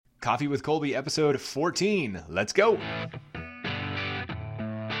Coffee with Colby, episode 14. Let's go.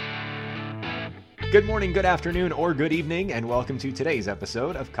 Good morning, good afternoon, or good evening, and welcome to today's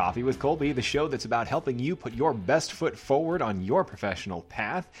episode of Coffee with Colby, the show that's about helping you put your best foot forward on your professional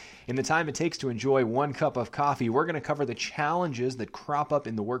path. In the time it takes to enjoy one cup of coffee, we're going to cover the challenges that crop up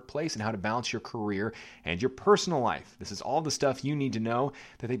in the workplace and how to balance your career and your personal life. This is all the stuff you need to know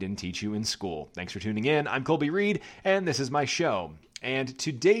that they didn't teach you in school. Thanks for tuning in. I'm Colby Reed, and this is my show. And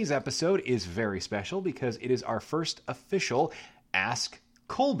today's episode is very special because it is our first official Ask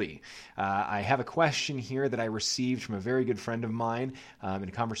Colby. I have a question here that I received from a very good friend of mine in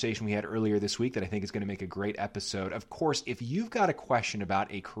a conversation we had earlier this week that I think is going to make a great episode. Of course, if you've got a question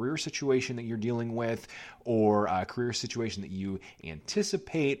about a career situation that you're dealing with or a career situation that you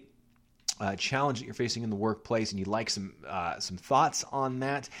anticipate, challenge that you're facing in the workplace, and you'd like some thoughts on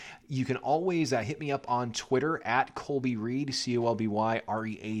that, you can always hit me up on Twitter at Colby Reed,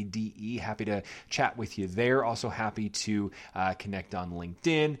 ColbyReade. Happy to chat with you there. Also happy to connect on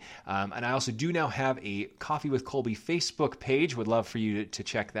LinkedIn. And I also do now have a Coffee with Colby Facebook page. Would love for you to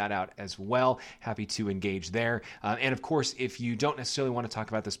check that out as well. Happy to engage there. And of course, if you don't necessarily want to talk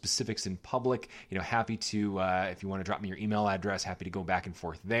about the specifics in public, happy to, if you want to drop me your email address, happy to go back and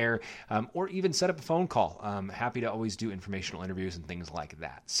forth there. Or even set up a phone call. Happy to always do informational interviews and things like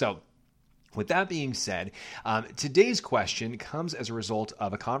that. So with that being said, today's question comes as a result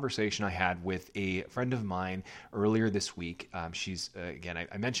of a conversation I had with a friend of mine earlier this week. She's, again,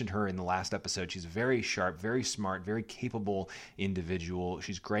 I mentioned her in the last episode. She's a very sharp, very smart, very capable individual.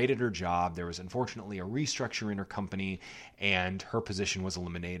 She's great at her job. There was unfortunately a restructure in her company, and her position was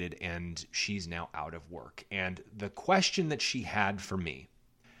eliminated, and she's now out of work. And the question that she had for me,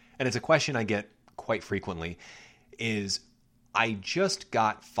 and it's a question I get quite frequently, is I just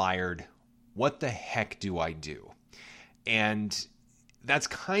got fired. What the heck do I do? And that's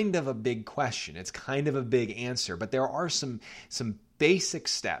kind of a big question. It's kind of a big answer, but there are some basic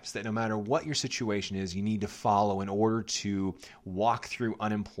steps that no matter what your situation is, you need to follow in order to walk through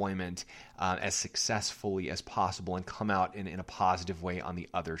unemployment as successfully as possible and come out in a positive way on the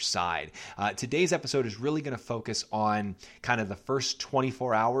other side. Today's episode is really going to focus on kind of the first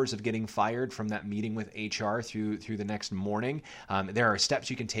 24 hours of getting fired from that meeting with HR through the next morning. There are steps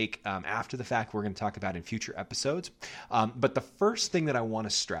you can take after the fact we're going to talk about in future episodes. But the first thing that I want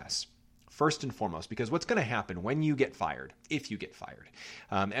to stress, first and foremost, because what's going to happen when you get fired, if you get fired,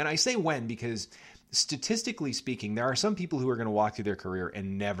 and I say when because statistically speaking, there are some people who are going to walk through their career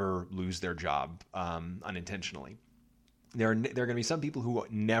and never lose their job unintentionally. There are going to be some people who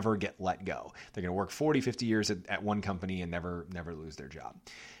never get let go. They're going to work 40, 50 years at one company and never lose their job.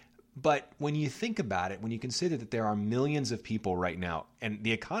 But when you think about it, when you consider that there are millions of people right now, and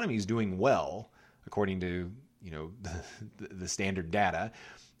the economy is doing well, according to the standard data,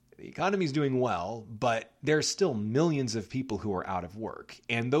 the economy is doing well, but there's still millions of people who are out of work.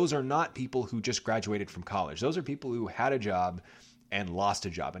 And those are not people who just graduated from college. Those are people who had a job and lost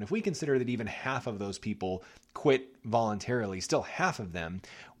a job. And if we consider that even half of those people quit voluntarily, still half of them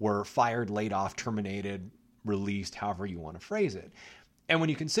were fired, laid off, terminated, released, however you want to phrase it. And when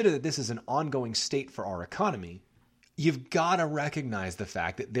you consider that this is an ongoing state for our economy, you've got to recognize the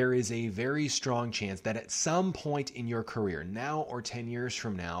fact that there is a very strong chance that at some point in your career, now or 10 years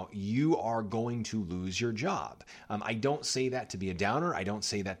from now, you are going to lose your job. I don't say that to be a downer. I don't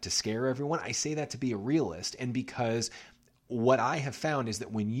say that to scare everyone. I say that to be a realist. And because what I have found is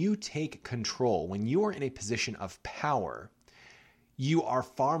that when you take control, when you are in a position of power, you are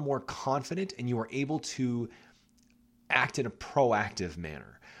far more confident and you are able to act in a proactive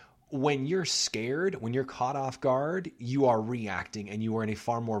manner. When you're scared, when you're caught off guard, you are reacting and you are in a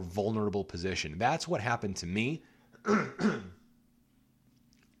far more vulnerable position. That's what happened to me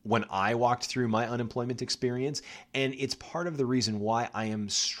when I walked through my unemployment experience. And it's part of the reason why I am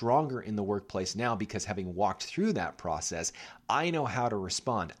stronger in the workplace now, because having walked through that process, I know how to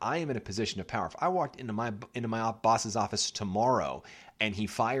respond. I am in a position of power. If I walked into my boss's office tomorrow and he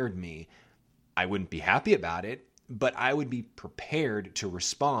fired me, I wouldn't be happy about it, but I would be prepared to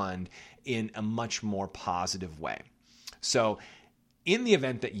respond in a much more positive way. So in the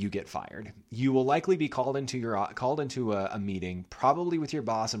event that you get fired, you will likely be called into a meeting, probably with your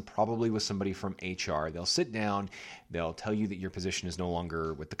boss and probably with somebody from HR. They'll sit down, they'll tell you that your position is no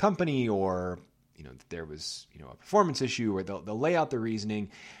longer with the company, or that there was a performance issue, or they'll lay out the reasoning,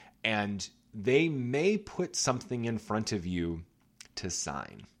 and they may put something in front of you to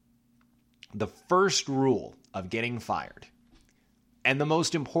sign. The first rule of getting fired, and the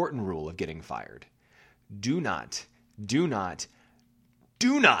most important rule of getting fired, do not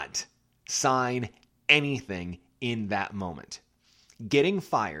sign anything in that moment. Getting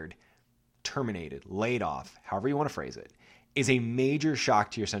fired, terminated, laid off, however you want to phrase it, is a major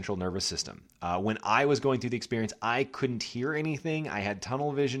shock to your central nervous system. When I was going through the experience, I couldn't hear anything. I had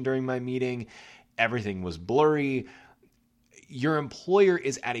tunnel vision during my meeting. Everything was blurry. Your employer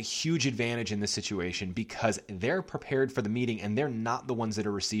is at a huge advantage in this situation because they're prepared for the meeting and they're not the ones that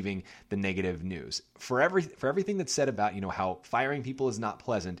are receiving the negative news. For everything that's said about, how firing people is not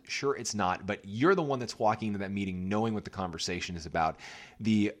pleasant, sure it's not, but you're the one that's walking into that meeting knowing what the conversation is about.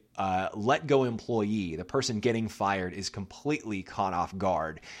 The let go employee, the person getting fired, is completely caught off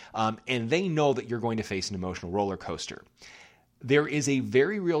guard, and they know that you're going to face an emotional roller coaster. There is a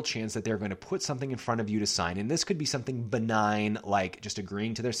very real chance that they're going to put something in front of you to sign. And this could be something benign, like just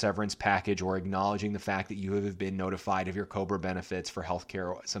agreeing to their severance package or acknowledging the fact that you have been notified of your COBRA benefits for healthcare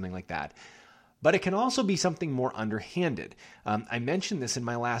or something like that. But it can also be something more underhanded. I mentioned this in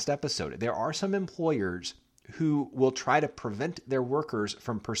my last episode. There are some employers who will try to prevent their workers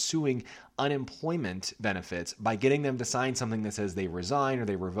from pursuing unemployment benefits by getting them to sign something that says they resign or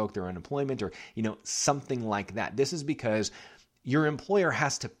they revoke their unemployment or, something like that. This is because your employer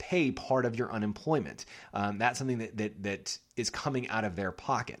has to pay part of your unemployment. That's something that is coming out of their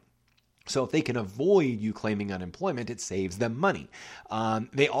pocket. So if they can avoid you claiming unemployment, it saves them money.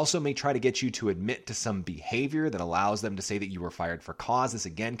 They also may try to get you to admit to some behavior that allows them to say that you were fired for cause. This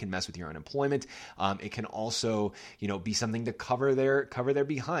again can mess with your unemployment. It can also, be something to cover their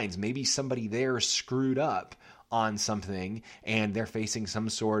behinds. Maybe somebody there screwed up on something and they're facing some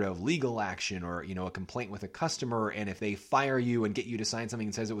sort of legal action or, a complaint with a customer. And if they fire you and get you to sign something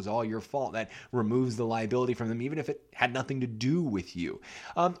that says it was all your fault, that removes the liability from them, even if it had nothing to do with you.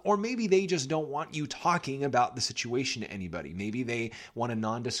 Or maybe they just don't want you talking about the situation to anybody. Maybe they want a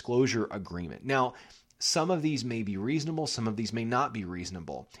non-disclosure agreement. Now, some of these may be reasonable, some of these may not be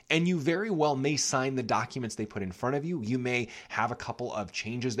reasonable. And you very well may sign the documents they put in front of you. You may have a couple of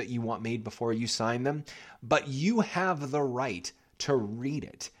changes that you want made before you sign them, but you have the right to read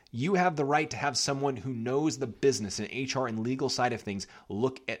it. You have the right to have someone who knows the business and HR and legal side of things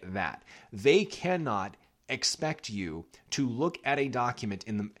look at that. They cannot expect you to look at a document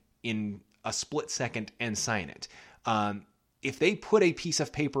in a split second and sign it. If they put a piece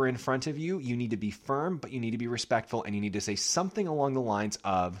of paper in front of you, you need to be firm, but you need to be respectful, and you need to say something along the lines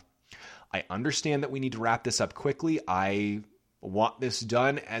of, I understand that we need to wrap this up quickly. I want this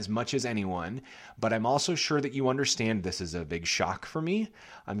done as much as anyone, but I'm also sure that you understand this is a big shock for me.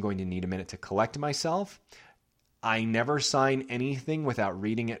 I'm going to need a minute to collect myself. I never sign anything without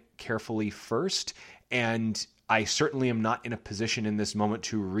reading it carefully first, and I certainly am not in a position in this moment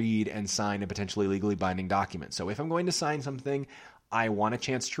to read and sign a potentially legally binding document. So if I'm going to sign something, I want a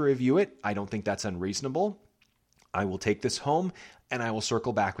chance to review it. I don't think that's unreasonable. I will take this home and I will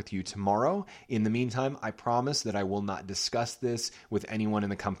circle back with you tomorrow. In the meantime, I promise that I will not discuss this with anyone in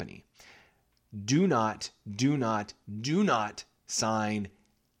the company. Do not sign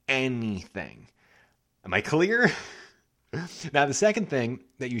anything. Am I clear? Now, the second thing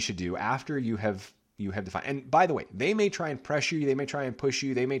that you should do after you have defined, and by the way, they may try and pressure you, they may try and push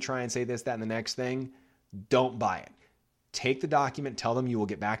you, they may try and say this, that, and the next thing. Don't buy it. Take the document, tell them you will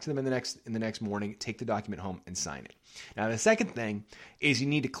get back to them in the next morning, take the document home and sign it. Now, the second thing is you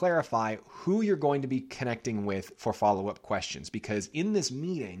need to clarify who you're going to be connecting with for follow-up questions, because in this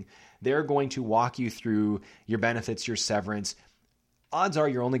meeting, they're going to walk you through your benefits, your severance. Odds are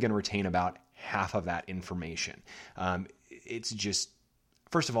you're only going to retain about half of that information. It's just,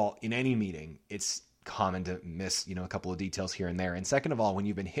 first of all, in any meeting, it's common to miss, a couple of details here and there. And second of all, when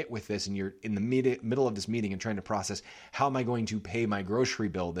you've been hit with this and you're in the middle of this meeting and trying to process, how am I going to pay my grocery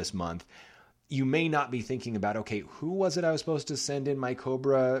bill this month? You may not be thinking about, okay, who was it I was supposed to send in my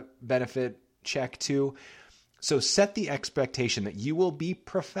COBRA benefit check to? So set the expectation that you will be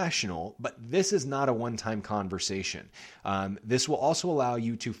professional, but this is not a one-time conversation. This will also allow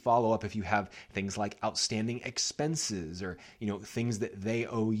you to follow up if you have things like outstanding expenses or, things that they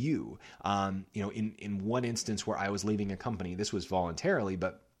owe you. In one instance where I was leaving a company, this was voluntarily,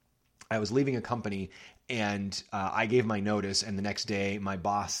 but I was leaving a company and I gave my notice, and the next day my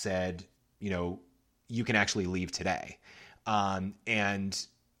boss said, you can actually leave today. And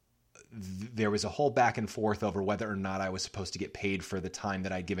there was a whole back and forth over whether or not I was supposed to get paid for the time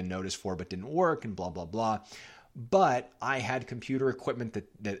that I'd given notice for but didn't work and blah, blah, blah. But I had computer equipment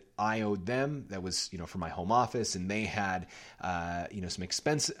that I owed them that was, for my home office, and they had, some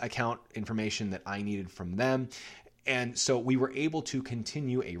expense account information that I needed from them. And so we were able to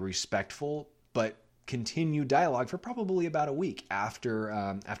continue a respectful but continued dialogue for probably about a week after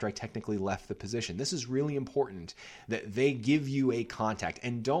I technically left the position. This is really important that they give you a contact,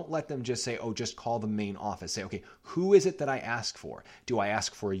 and don't let them just say, oh, just call the main office. Say, okay, who is it that I ask for? Do I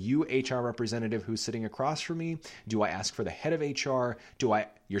ask for you, HR representative who's sitting across from me? Do I ask for the head of HR?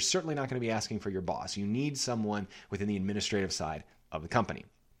 You're certainly not going to be asking for your boss. You need someone within the administrative side of the company.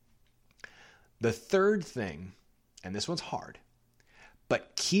 The third thing, and this one's hard,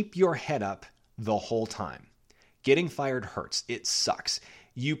 but keep your head up the whole time. Getting fired hurts. It sucks.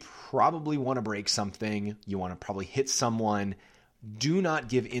 You probably want to break something. You want to probably hit someone. Do not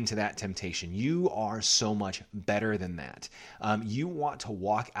give in to that temptation. You are so much better than that. You want to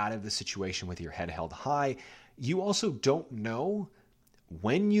walk out of the situation with your head held high. You also don't know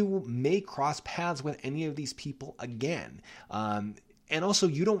when you may cross paths with any of these people again. And also,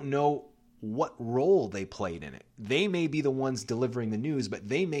 you don't know what role they played in it. They may be the ones delivering the news, but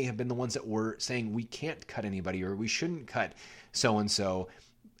they may have been the ones that were saying we can't cut anybody or we shouldn't cut so-and-so,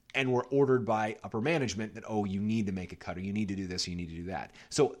 and were ordered by upper management that, oh, you need to make a cut or you need to do this or you need to do that.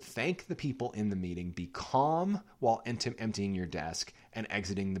 So thank the people in the meeting. Be calm while emptying your desk and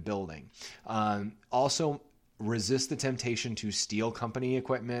exiting the building. Also, resist the temptation to steal company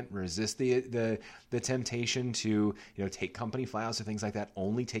equipment. Resist the temptation to take company files or things like that.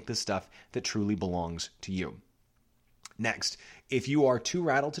 Only take the stuff that truly belongs to you. Next, if you are too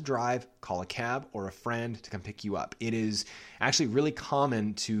rattled to drive, call a cab or a friend to come pick you up. It is actually really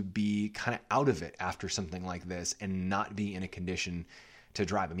common to be kind of out of it after something like this and not be in a condition to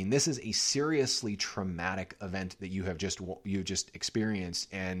drive. I mean, this is a seriously traumatic event that you have just experienced,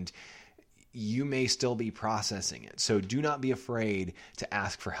 and you may still be processing it. So do not be afraid to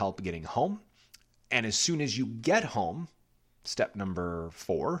ask for help getting home. And as soon as you get home, step number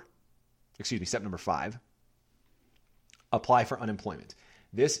 5, apply for unemployment.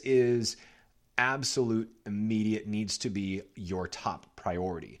 This is absolute immediate, needs to be your top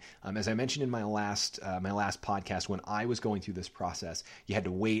priority. As I mentioned in my last podcast, when I was going through this process, you had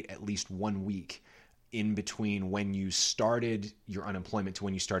to wait at least 1 week in between when you started your unemployment to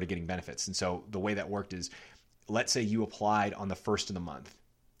when you started getting benefits. And so the way that worked is, let's say you applied on the first of the month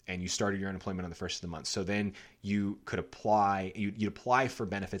and you started your unemployment on the first of the month. So then you could apply, you'd apply for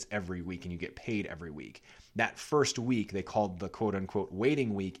benefits every week and you get paid every week. That first week they called the quote unquote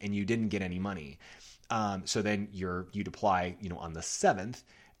waiting week, and you didn't get any money. So then you'd apply, on the 7th,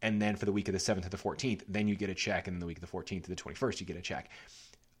 and then for the week of the 7th to the 14th, then you get a check, and then the week of the 14th to the 21st, you get a check.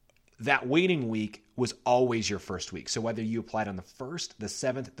 That waiting week was always your first week. So whether you applied on the 1st, the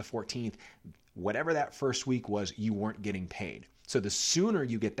 7th, the 14th, whatever that first week was, you weren't getting paid. So the sooner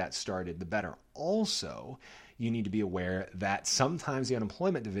you get that started, the better. Also, you need to be aware that sometimes the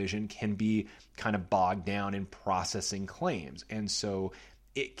unemployment division can be kind of bogged down in processing claims. And so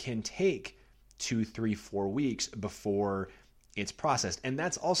it can take 2, 3, 4 weeks before it's processed. And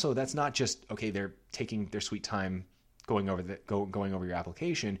that's not just, okay, they're taking their sweet time going over your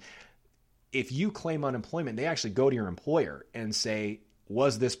application. If you claim unemployment, they actually go to your employer and say,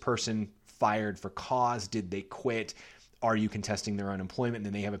 was this person fired for cause? Did they quit? Are you contesting their unemployment? And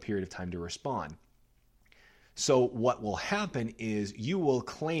then they have a period of time to respond. So what will happen is you will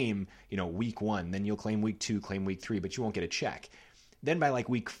claim, week 1, then you'll claim week 2, claim week 3, but you won't get a check. Then by like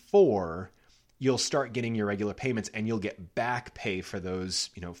week 4, you'll start getting your regular payments and you'll get back pay for those,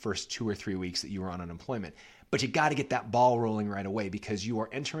 first 2 or 3 weeks that you were on unemployment. But you got to get that ball rolling right away, because you are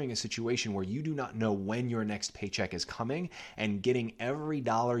entering a situation where you do not know when your next paycheck is coming, and getting every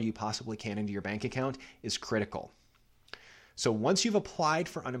dollar you possibly can into your bank account is critical. So once you've applied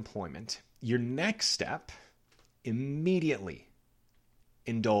for unemployment, your next step, immediately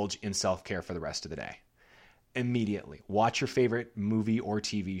indulge in self-care for the rest of the day. Immediately. Watch your favorite movie or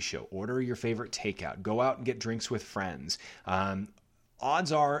TV show. Order your favorite takeout. Go out and get drinks with friends.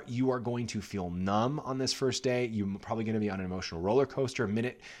 Odds are you are going to feel numb on this first day. You're probably going to be on an emotional roller coaster. 1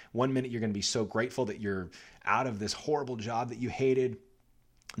 minute you're going to be so grateful that you're out of this horrible job that you hated.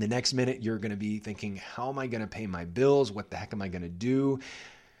 The next minute you're going to be thinking, how am I going to pay my bills? What the heck am I going to do?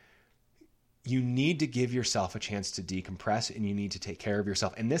 You need to give yourself a chance to decompress, and you need to take care of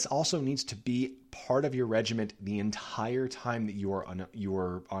yourself. And this also needs to be part of your regiment the entire time that you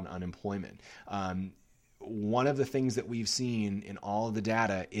are on unemployment. One of the things that we've seen in all of the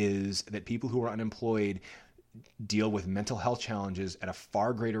data is that people who are unemployed deal with mental health challenges at a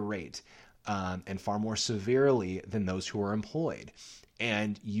far greater rate and far more severely than those who are employed.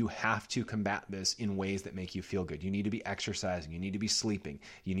 And you have to combat this in ways that make you feel good. You need to be exercising. You need to be sleeping.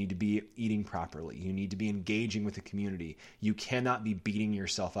 You need to be eating properly. You need to be engaging with the community. You cannot be beating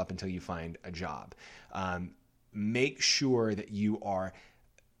yourself up until you find a job. Make sure that you are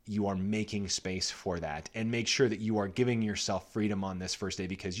you are making space for that, and make sure that you are giving yourself freedom on this first day,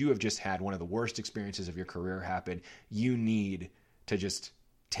 because you have just had one of the worst experiences of your career happen. You need to just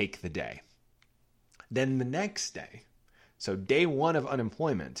take the day. Then the next day, so day one of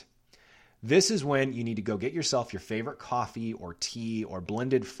unemployment, this is when you need to go get yourself your favorite coffee or tea or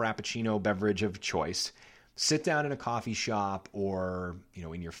blended Frappuccino beverage of choice. Sit down in a coffee shop, or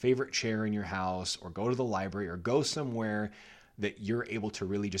in your favorite chair in your house, or go to the library, or go somewhere that you're able to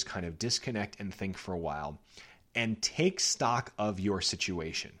really just kind of disconnect and think for a while and take stock of your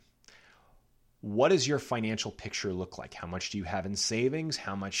situation. What does your financial picture look like? How much do you have in savings?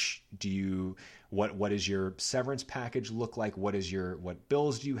 How much what does your severance package look like? What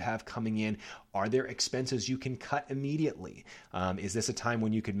bills do you have coming in? Are there expenses you can cut immediately? Is this a time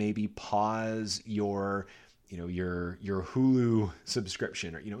when you could maybe pause your Hulu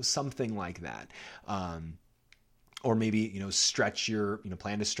subscription, or something like that? Or maybe,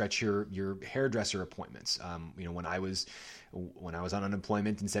 plan to stretch your hairdresser appointments. When I was on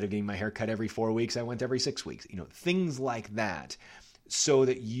unemployment, instead of getting my hair cut every 4 weeks, I went every 6 weeks, things like that, so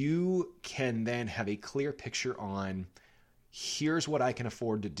that you can then have a clear picture on, here's what I can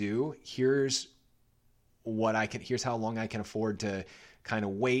afford to do. Here's how long I can afford to kind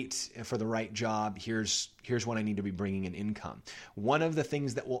of wait for the right job. Here's what I need to be bringing in income. One of the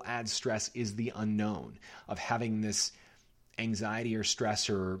things that will add stress is the unknown of having this anxiety or stress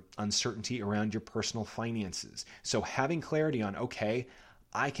or uncertainty around your personal finances. So having clarity on, okay,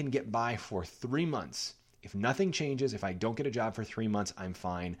 I can get by for 3 months. If nothing changes, if I don't get a job for 3 months, I'm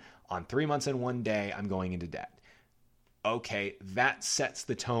fine. On 3 months and 1 day, I'm going into debt. Okay, that sets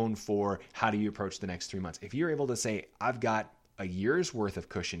the tone for how do you approach the next 3 months. If you're able to say, I've got a year's worth of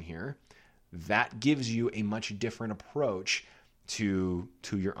cushion here, that gives you a much different approach to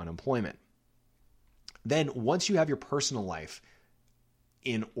your unemployment. Then once you have your personal life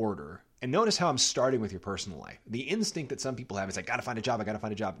in order, and notice how I'm starting with your personal life. The instinct that some people have is, I got to find a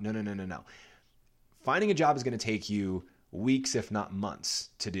job. No. Finding a job is going to take you weeks, if not months,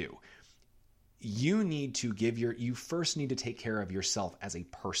 to do. You first need to take care of yourself as a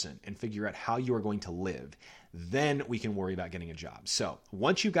person and figure out how you are going to live. Then we can worry about getting a job. So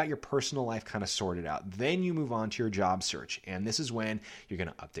once you've got your personal life kind of sorted out, then you move on to your job search. And this is when you're going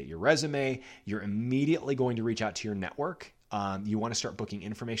to update your resume. You're immediately going to reach out to your network. You want to start booking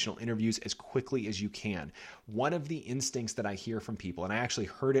informational interviews as quickly as you can. One of the instincts that I hear from people, and I actually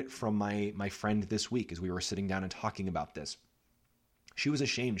heard it from my friend this week as we were sitting down and talking about this. She was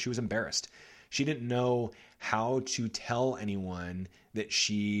ashamed. She was embarrassed. She didn't know how to tell anyone that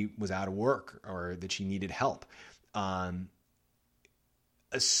she was out of work or that she needed help.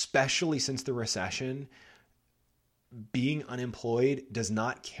 Especially since the recession, being unemployed does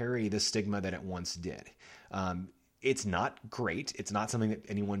not carry the stigma that it once did. It's not great. It's not something that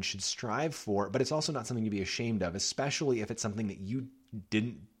anyone should strive for, but it's also not something to be ashamed of, especially if it's something that you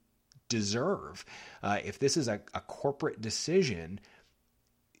didn't deserve. If this is a corporate decision,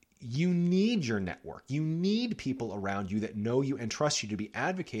 you need your network. You need people around you that know you and trust you to be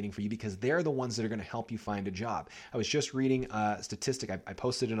advocating for you, because they're the ones that are going to help you find a job. I was just reading a statistic. I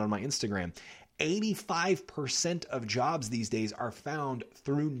posted it on my Instagram. 85% of jobs these days are found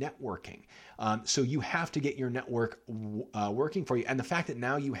through networking. So you have to get your network working for you. And the fact that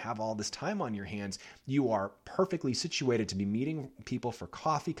now you have all this time on your hands, you are perfectly situated to be meeting people for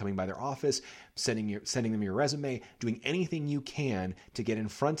coffee, coming by their office, sending them your resume, doing anything you can to get in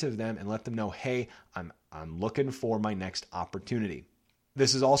front of them and let them know, hey, I'm looking for my next opportunity.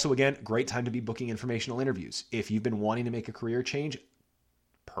 This is also, again, a great time to be booking informational interviews. If you've been wanting to make a career change,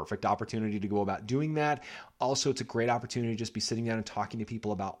 perfect opportunity to go about doing that. Also, it's a great opportunity to just be sitting down and talking to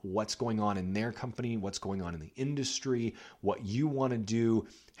people about what's going on in their company, what's going on in the industry, what you want to do,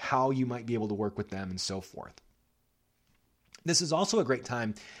 how you might be able to work with them, and so forth. This is also a great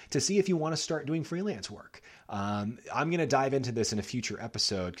time to see if you want to start doing freelance work. I'm going to dive into this in a future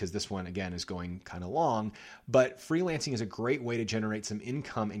episode because this one, again, is going kind of long. But freelancing is a great way to generate some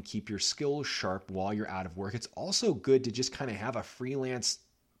income and keep your skills sharp while you're out of work. It's also good to just kind of have a freelance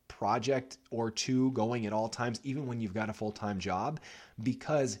project or two going at all times, even when you've got a full-time job,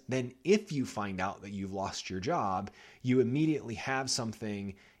 because then if you find out that you've lost your job, you immediately have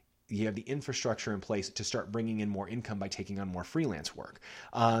something. You have the infrastructure in place to start bringing in more income by taking on more freelance work.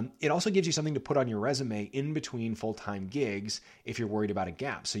 It also gives you something to put on your resume in between full-time gigs if you're worried about a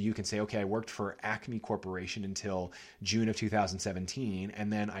gap. So you can say, okay, I worked for Acme Corporation until June of 2017,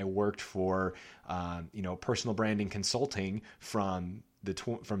 and then I worked for personal branding consulting from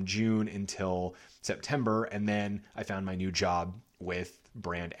June until September, and then I found my new job with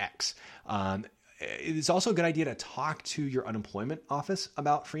brand X. it's also a good idea to talk to your unemployment office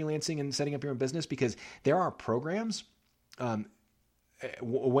about freelancing and setting up your own business, because there are programs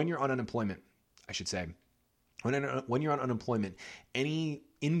when you're on unemployment, I should say, when you're on unemployment, any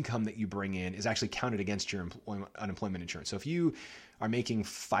income that you bring in is actually counted against your unemployment insurance. So if you are making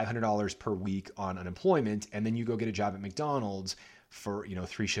 $500 per week on unemployment, and then you go get a job at McDonald's for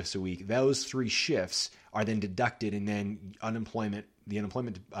 3 shifts a week, those 3 shifts are then deducted, and then the unemployment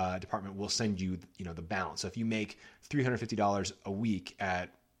department will send you the balance. So if you make $350 a week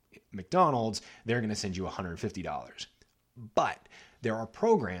at McDonald's, they're going to send you $150. But there are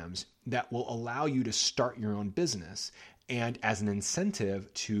programs that will allow you to start your own business, and as an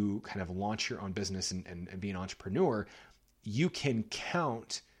incentive to kind of launch your own business and be an entrepreneur, you can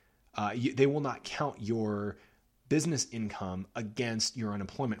count, they will not count your business income against your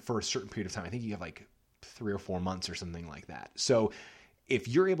unemployment for a certain period of time. I think you have like 3 or 4 months or something like that. So if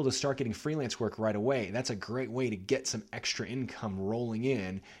you're able to start getting freelance work right away, that's a great way to get some extra income rolling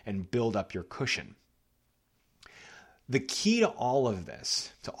in and build up your cushion. The key to all of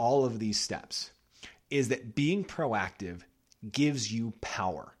this, to all of these steps, is that being proactive gives you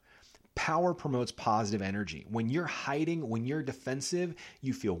power. Power promotes positive energy. When you're hiding, when you're defensive,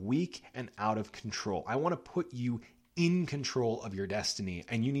 you feel weak and out of control. I want to put you in control of your destiny,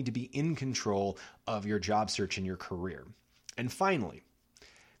 and you need to be in control of your job search and your career. And finally,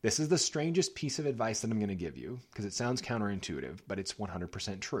 this is the strangest piece of advice that I'm going to give you, because it sounds counterintuitive, but it's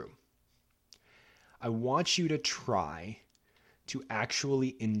 100% true. I want you to try to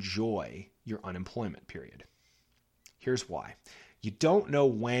actually enjoy your unemployment period. Here's why. You don't know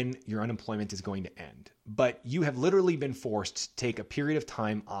when your unemployment is going to end, but you have literally been forced to take a period of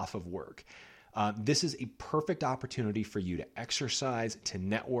time off of work. This is a perfect opportunity for you to exercise, to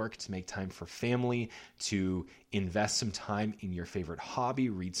network, to make time for family, to invest some time in your favorite hobby,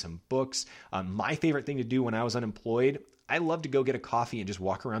 read some books. My favorite thing to do when I was unemployed, I love to go get a coffee and just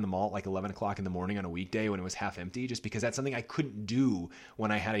walk around the mall at like 11 o'clock in the morning on a weekday when it was half empty, just because that's something I couldn't do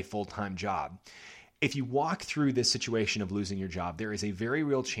when I had a full-time job. If you walk through this situation of losing your job, there is a very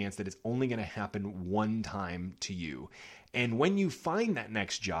real chance that it's only going to happen one time to you. And when you find that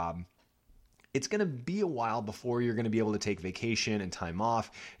next job, it's going to be a while before you're going to be able to take vacation and time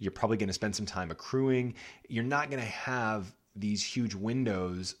off. You're probably going to spend some time accruing. You're not going to have these huge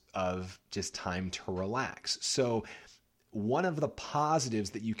windows of just time to relax. So one of the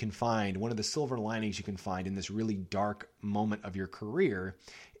positives that you can find, one of the silver linings you can find in this really dark moment of your career,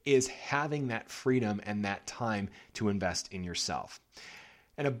 is having that freedom and that time to invest in yourself.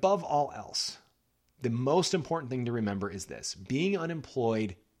 And above all else, the most important thing to remember is this: being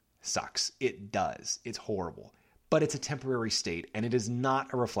unemployed sucks. It does. It's horrible. But it's a temporary state, and it is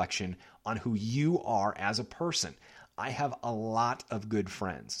not a reflection on who you are as a person. I have a lot of good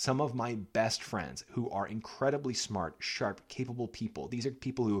friends, some of my best friends who are incredibly smart, sharp, capable people. These are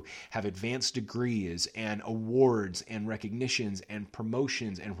people who have advanced degrees and awards and recognitions and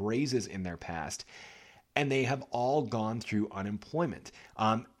promotions and raises in their past, and they have all gone through unemployment.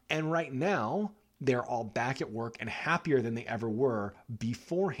 And right now, they're all back at work and happier than they ever were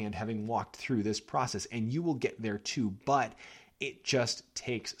beforehand, having walked through this process. And you will get there too, but it just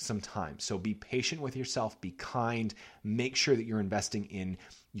takes some time. So be patient with yourself, be kind, make sure that you're investing in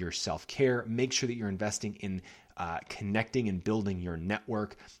your self-care, make sure that you're investing in connecting and building your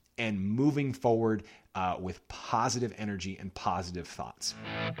network, and moving forward with positive energy and positive thoughts.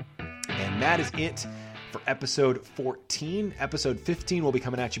 And that is it for episode 14. Episode 15 will be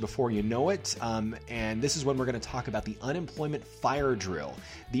coming at you before you know it. And this is when we're going to talk about the unemployment fire drill.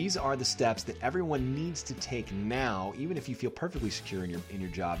 These are the steps that everyone needs to take now, even if you feel perfectly secure in your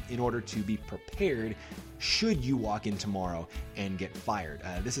job, in order to be prepared should you walk in tomorrow and get fired.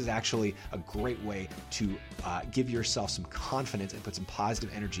 This is actually a great way to give yourself some confidence and put some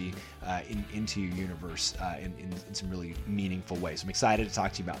positive energy into your universe in some really meaningful ways. So I'm excited to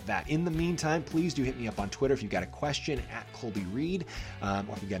talk to you about that. In the meantime, please do hit me up on Twitter if you've got a question at Colby Reed, or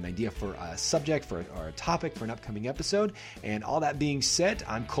if you've got an idea for a subject or a topic for an upcoming episode. And all that being said,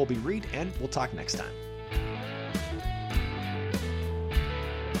 I'm Colby Reed, and we'll talk next time.